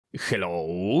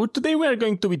Hello, today we are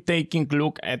going to be taking a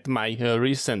look at my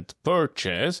recent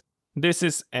purchase. This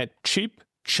is a cheap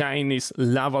Chinese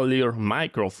lavalier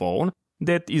microphone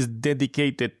that is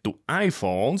dedicated to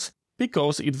iPhones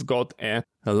because it's got a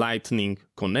lightning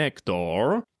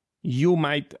connector. You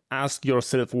might ask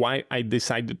yourself why I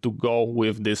decided to go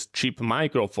with this cheap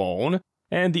microphone,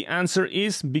 and the answer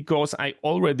is because I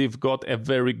already got a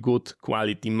very good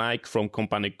quality mic from a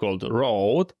company called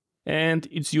Rode, and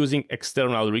it's using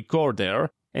external recorder,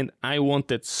 and I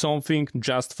wanted something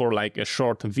just for like a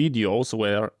short videos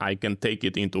where I can take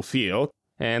it into field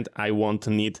and I won't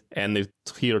need any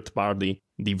third-party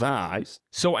device.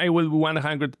 So I will be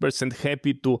 100%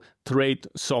 happy to trade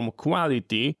some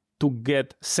quality to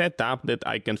get setup that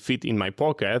I can fit in my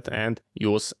pocket and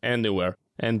use anywhere.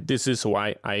 And this is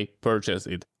why I purchased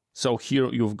it. So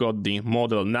here you've got the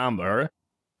model number.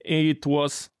 It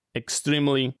was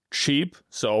extremely cheap,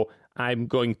 so I'm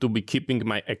going to be keeping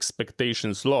my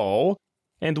expectations low,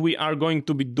 and we are going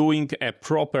to be doing a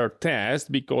proper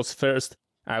test because first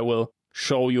I will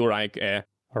show you like a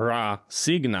raw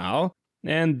signal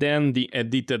and then the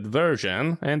edited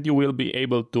version, and you will be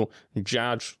able to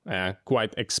judge a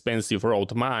quite expensive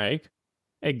Rode mic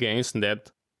against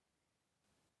that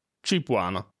cheap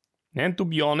one. And to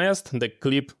be honest, the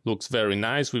clip looks very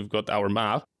nice. We've got our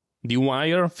map. The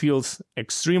wire feels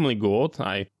extremely good.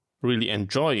 I really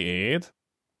enjoy it.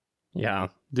 Yeah,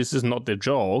 this is not a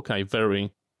joke. I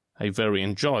very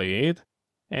enjoy it.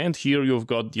 And here you've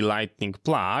got the lightning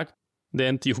plug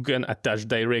that you can attach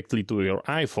directly to your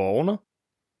iPhone.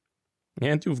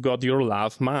 And you've got your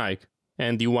lav mic.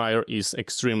 And the wire is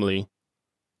extremely,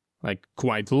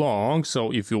 quite long.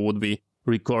 So if you would be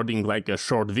recording like a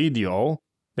short video,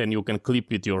 then you can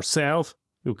clip it yourself.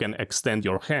 You can extend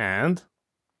your hand.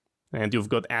 And you've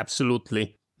got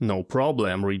absolutely no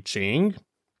problem reaching.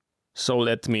 So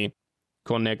let me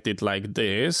connect it like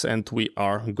this, and we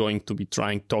are going to be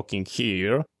trying talking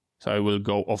here. So I will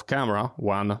go off camera,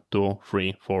 1, 2,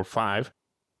 3, 4, 5.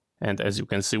 And as you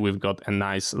can see, we've got a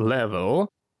nice level.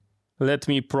 Let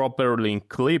me properly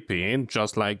clip it,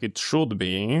 just like it should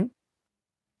be.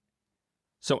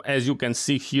 So as you can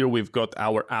see here, we've got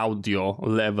our audio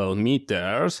level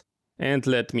meters. And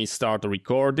let me start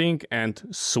recording and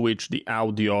switch the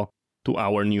audio to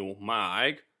our new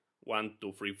mic. 1,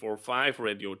 2, 3, 4, 5,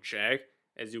 radio check.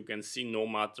 As you can see, no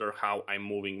matter how I'm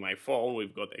moving my phone,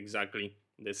 we've got exactly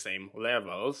the same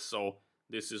levels. So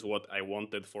this is what I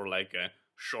wanted for like a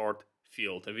short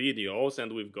field videos,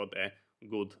 and we've got a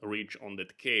good reach on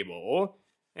that cable.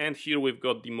 And here we've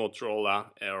got the Motorola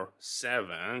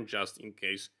R7, just in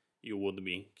case you would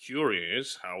be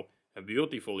curious how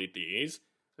beautiful it is.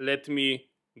 Let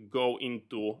me go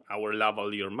into our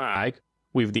lavalier mic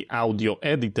with the audio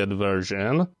edited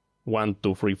version. 1,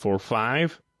 2, 3, 4,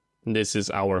 5. This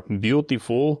is our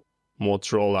beautiful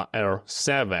Motorola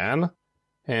R7.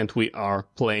 And we are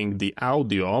playing the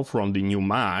audio from the new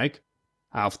mic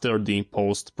after the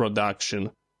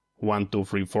post-production. 1, 2,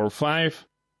 3, 4, 5.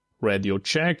 Radio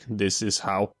check. This is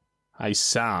how I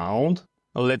sound.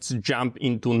 Let's jump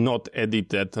into not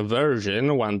edited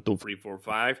version. 1, 2, 3, 4,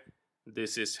 5.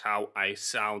 This is how I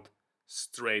sound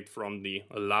straight from the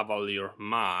lavalier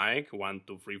mic. 1,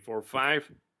 2, 3, 4,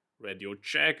 5. Radio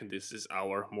check. This is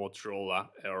our Motorola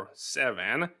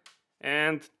R7.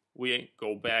 And we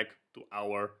go back to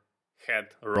our head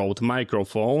Rode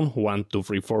microphone. 1, 2,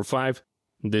 3, 4, 5.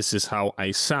 This is how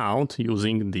I sound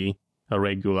using the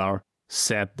regular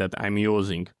set that I'm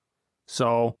using.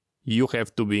 So you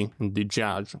have to be the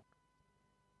judge.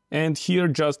 And here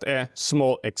just a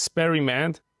small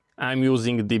experiment. I'm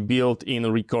using the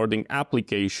built-in recording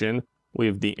application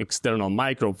with the external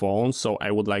microphone, so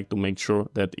I would like to make sure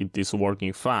that it is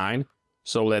working fine.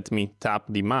 So let me tap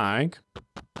the mic.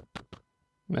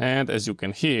 And as you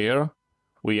can hear,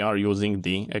 we are using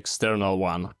the external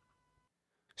one.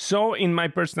 So in my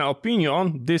personal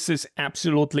opinion, this is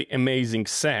absolutely amazing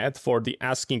set for the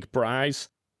asking price.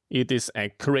 It is a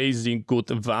crazy good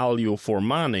value for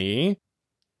money.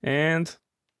 And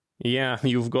yeah,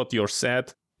 you've got your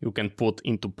set you can put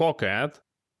into pocket,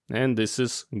 and this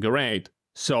is great.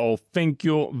 So thank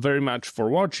you very much for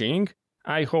watching.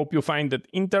 I hope you find it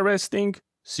interesting.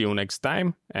 See you next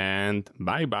time, and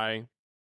bye bye.